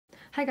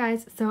Hi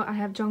guys, so I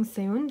have Jeong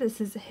Sewoon.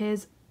 This is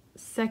his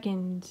third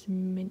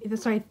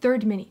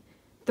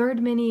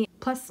mini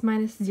plus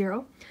minus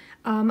zero.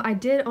 I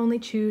did only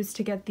choose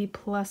to get the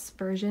plus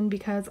version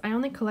because I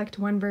only collect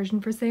one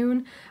version for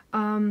Sewoon.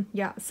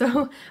 Yeah,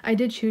 so I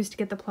did choose to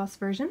get the plus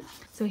version.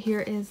 So here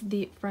is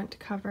the front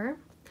cover.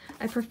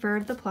 I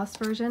preferred the plus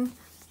version,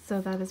 so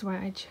that is why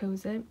I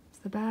chose it. It's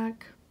the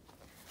back.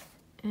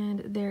 And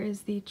there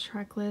is the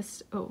track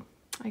list. Oh,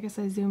 I guess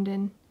I zoomed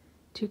in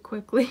too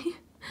quickly.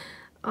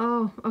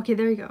 Oh, okay,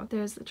 there you go.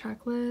 There's the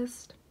track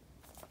list.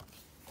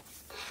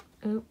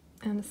 Oh,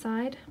 and the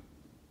side.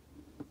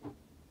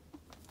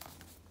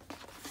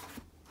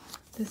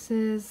 This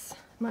is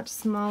much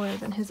smaller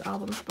than his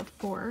albums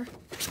before.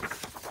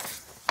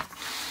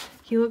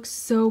 He looks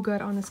so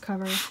good on this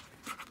cover.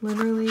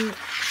 Literally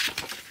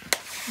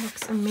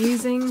looks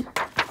amazing.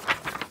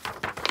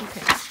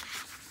 Okay.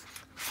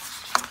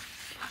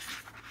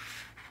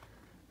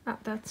 Ah,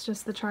 that's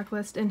just the track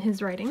list in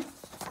his writing.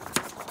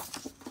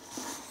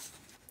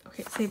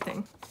 Okay, same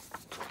thing.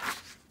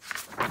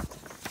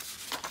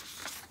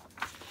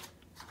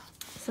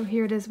 So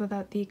here it is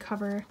without the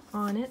cover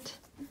on it.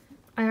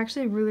 I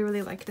actually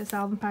really like this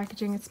album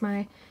packaging. It's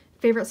my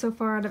favorite so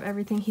far out of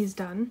everything he's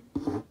done.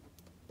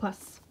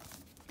 Plus,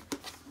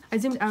 I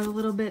zoomed out a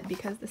little bit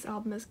because this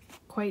album is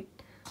quite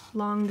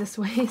long this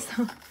way,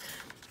 so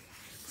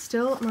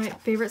still my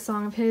favorite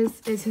song of his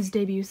is his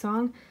debut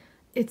song.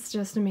 It's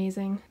just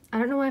amazing. I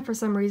don't know why for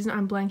some reason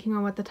I'm blanking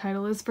on what the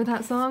title is for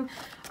that song.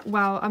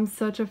 Wow, I'm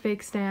such a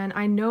fake stan.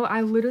 I know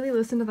I literally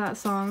listen to that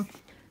song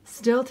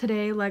still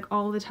today, like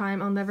all the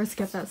time. I'll never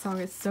skip that song.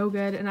 It's so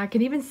good, and I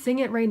can even sing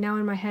it right now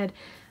in my head.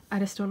 I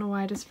just don't know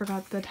why I just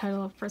forgot the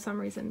title for some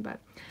reason, but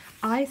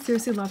I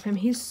seriously love him.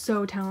 He's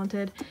so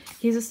talented.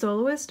 He's a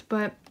soloist,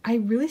 but I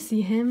really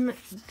see him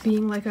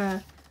being like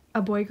a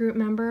boy group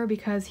member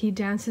because he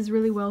dances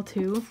really well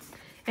too,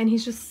 and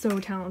he's just so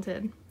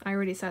talented. I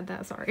already said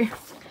that, sorry.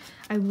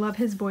 I love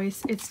his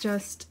voice. It's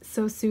just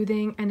so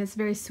soothing and it's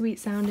very sweet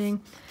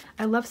sounding.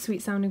 I love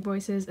sweet sounding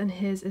voices, and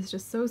his is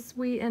just so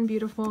sweet and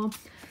beautiful.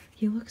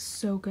 He looks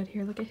so good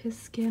here. Look at his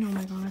skin. Oh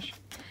my gosh.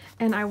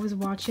 And I was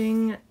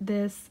watching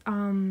this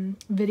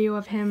video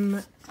of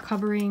him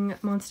covering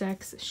Monsta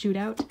X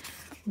Shootout.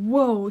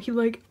 Whoa, he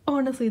like,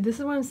 honestly, this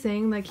is what I'm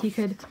saying. Like, he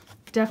could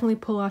definitely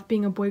pull off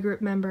being a boy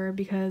group member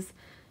because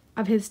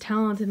of his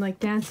talent and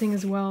like dancing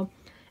as well.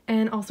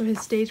 And also his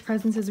stage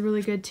presence is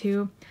really good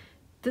too.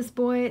 This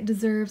boy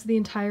deserves the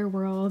entire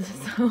world,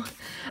 so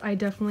I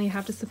definitely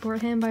have to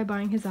support him by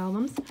buying his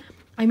albums.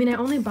 I mean, I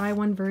only buy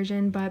one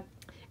version, but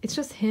it's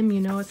just him,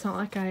 you know. It's not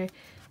like I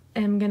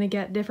am gonna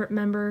get different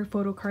member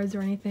photo cards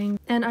or anything.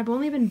 And I've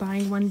only been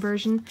buying one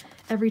version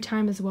every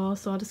time as well,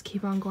 so I'll just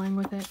keep on going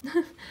with it.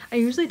 I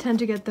usually tend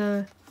to get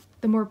the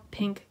more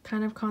pink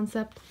kind of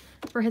concept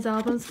for his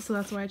albums, so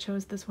that's why I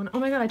chose this one. Oh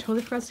my god, I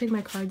totally forgot to take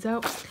my cards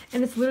out,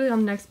 and it's literally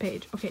on the next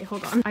page. Okay,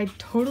 hold on. I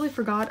totally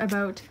forgot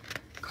about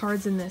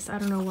cards in this. I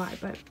don't know why,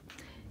 but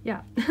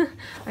yeah.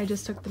 I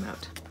just took them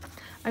out.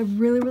 I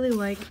really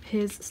like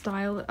his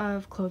style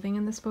of clothing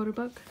in this photo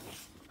book.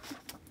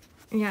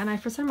 Yeah, and I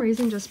for some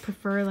reason just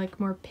prefer like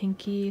more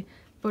pinky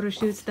photo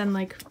shoots than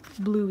like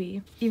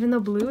bluey. Even though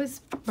blue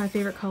is my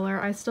favorite color,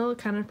 I still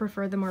kind of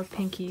prefer the more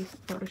pinky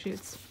photo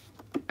shoots.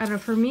 I don't know,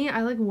 for me,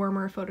 I like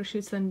warmer photo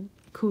shoots than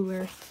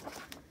cooler.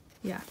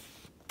 Yeah.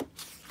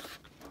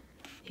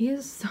 He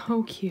is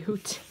so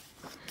cute.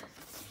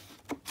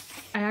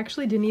 I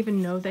actually didn't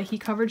even know that he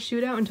covered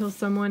Shootout until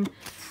someone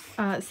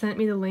sent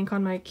me the link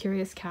on my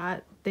Curious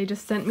Cat. They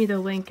just sent me the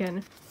link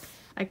and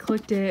I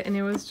clicked it, and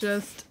it was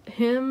just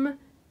him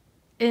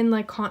in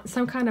like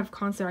some kind of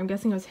concert. I'm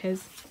guessing it was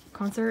his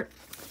concert,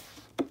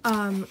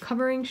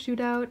 covering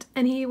Shootout,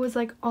 and he was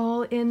like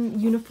all in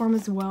uniform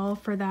as well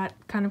for that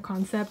kind of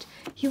concept.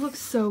 He looks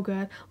so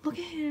good. Look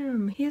at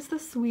him. He is the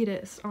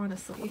sweetest,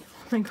 honestly.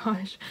 Oh my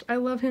gosh. I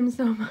love him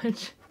so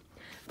much.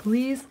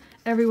 Please,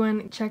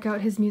 everyone, check out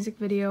his music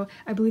video.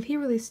 I believe he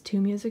released 2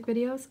 music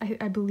videos.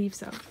 I believe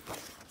so.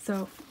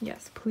 So,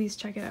 yes, please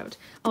check it out.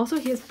 Also,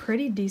 he has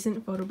pretty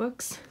decent photo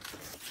books.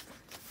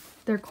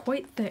 They're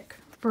quite thick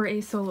for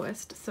a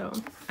soloist, so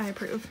I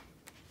approve.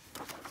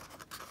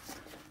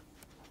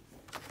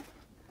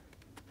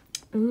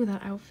 Ooh,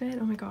 that outfit.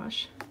 Oh my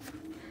gosh.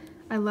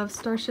 I love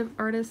Starship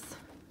artists.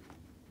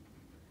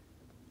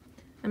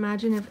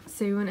 Imagine if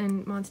Sewoon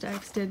and Monsta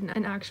X did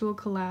an actual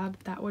collab.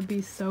 That would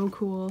be so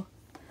cool.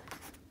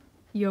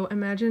 Yo,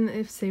 imagine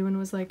if Sewoon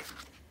was like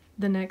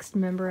the next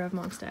member of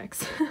Monsta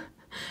X.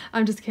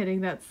 I'm just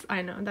kidding.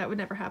 I know that would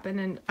never happen,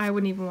 and I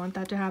wouldn't even want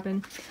that to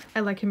happen. I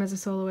like him as a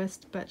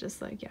soloist, but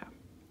just like, yeah.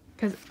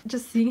 Because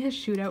just seeing his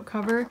Shootout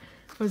cover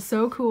was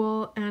so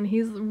cool, and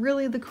he's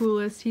really the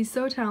coolest. He's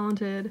so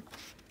talented.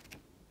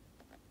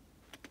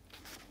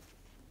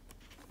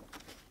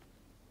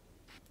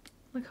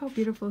 Look how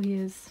beautiful he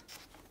is.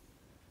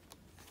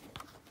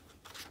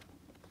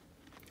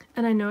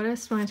 And I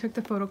noticed when I took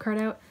the photo card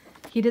out,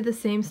 he did the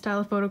same style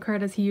of photo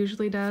card as he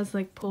usually does,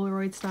 like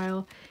Polaroid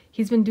style.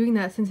 He's been doing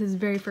that since his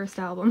very first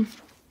album.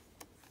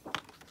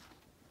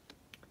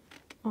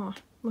 Oh,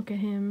 look at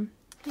him.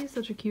 He's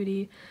such a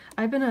cutie.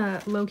 I've been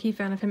a low-key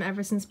fan of him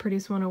ever since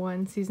Produce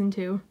 101 season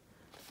 2.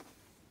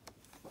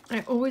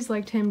 I always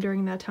liked him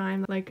during that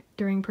time, like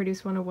during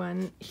Produce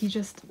 101.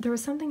 There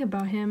was something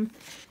about him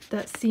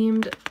that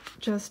seemed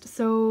just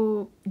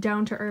so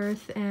down to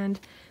earth and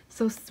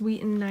so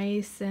sweet and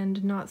nice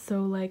and not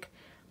so like,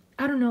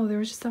 I don't know, there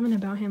was just something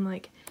about him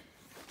like,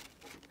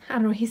 I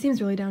don't know, he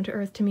seems really down to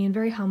earth to me and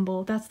very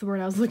humble. That's the word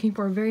I was looking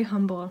for, very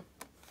humble.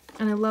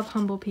 And I love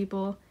humble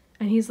people,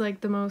 and he's like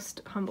the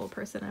most humble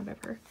person I've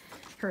ever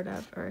heard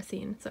of or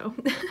seen, so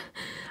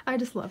I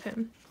just love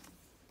him.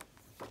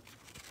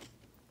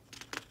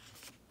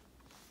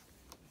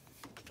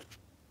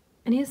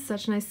 And he has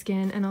such nice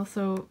skin and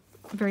also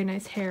very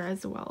nice hair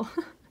as well.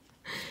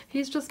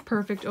 He's just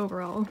perfect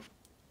overall.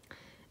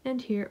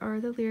 And here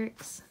are the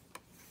lyrics.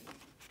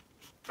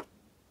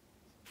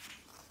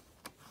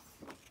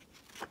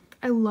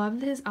 I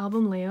love his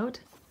album layout.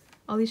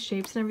 All these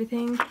shapes and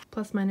everything,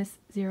 plus minus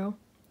 0.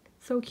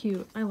 So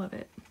cute. I love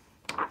it.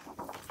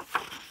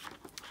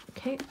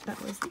 Okay,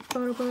 that was the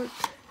photo book.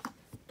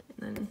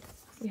 And then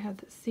we have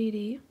the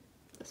CD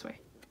this way.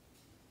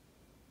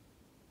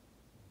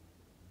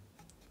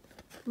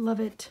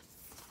 Love it.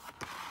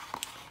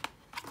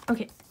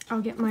 Okay, I'll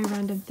get my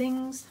random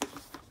things.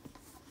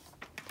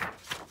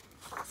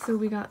 So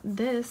we got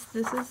this.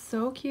 This is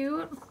so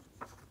cute.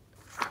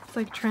 It's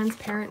like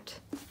transparent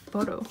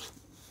photo.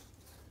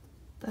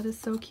 That is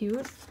so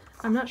cute.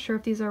 I'm not sure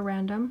if these are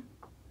random.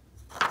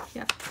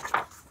 Yeah.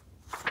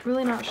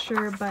 Really not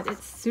sure, but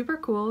it's super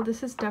cool.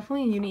 This is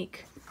definitely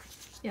unique.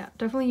 Yeah,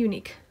 definitely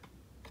unique.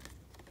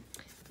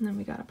 And then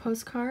we got a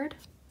postcard.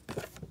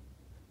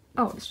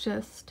 Oh, it's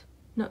just...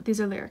 No,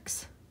 these are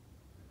lyrics.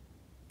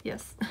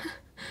 Yes.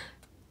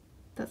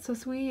 That's so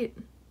sweet.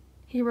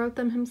 He wrote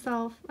them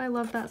himself. I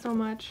love that so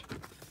much.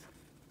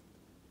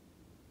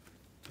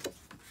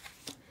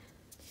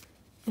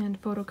 And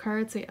photo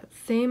card. So yeah,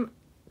 same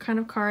kind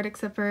of card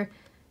except for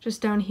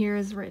just down here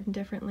is written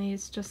differently.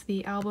 It's just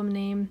the album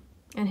name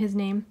and his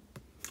name.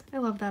 I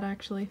love that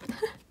actually.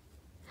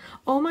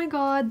 Oh my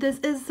god, this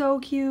is so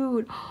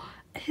cute.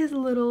 His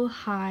little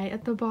hi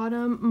at the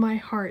bottom, my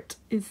heart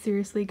is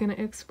seriously gonna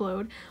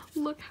explode.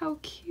 Look how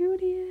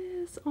cute he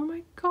is. Oh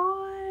my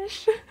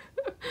gosh.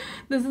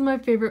 This is my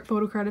favorite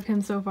photo card of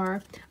him so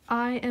far.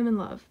 I am in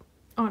love.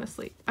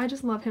 Honestly, I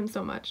just love him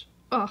so much.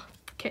 Oh,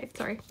 okay,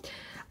 sorry.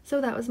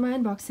 So that was my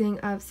unboxing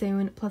of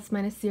Sewoon Plus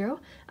Minus Zero.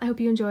 I hope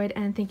you enjoyed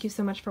and thank you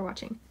so much for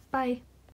watching. Bye!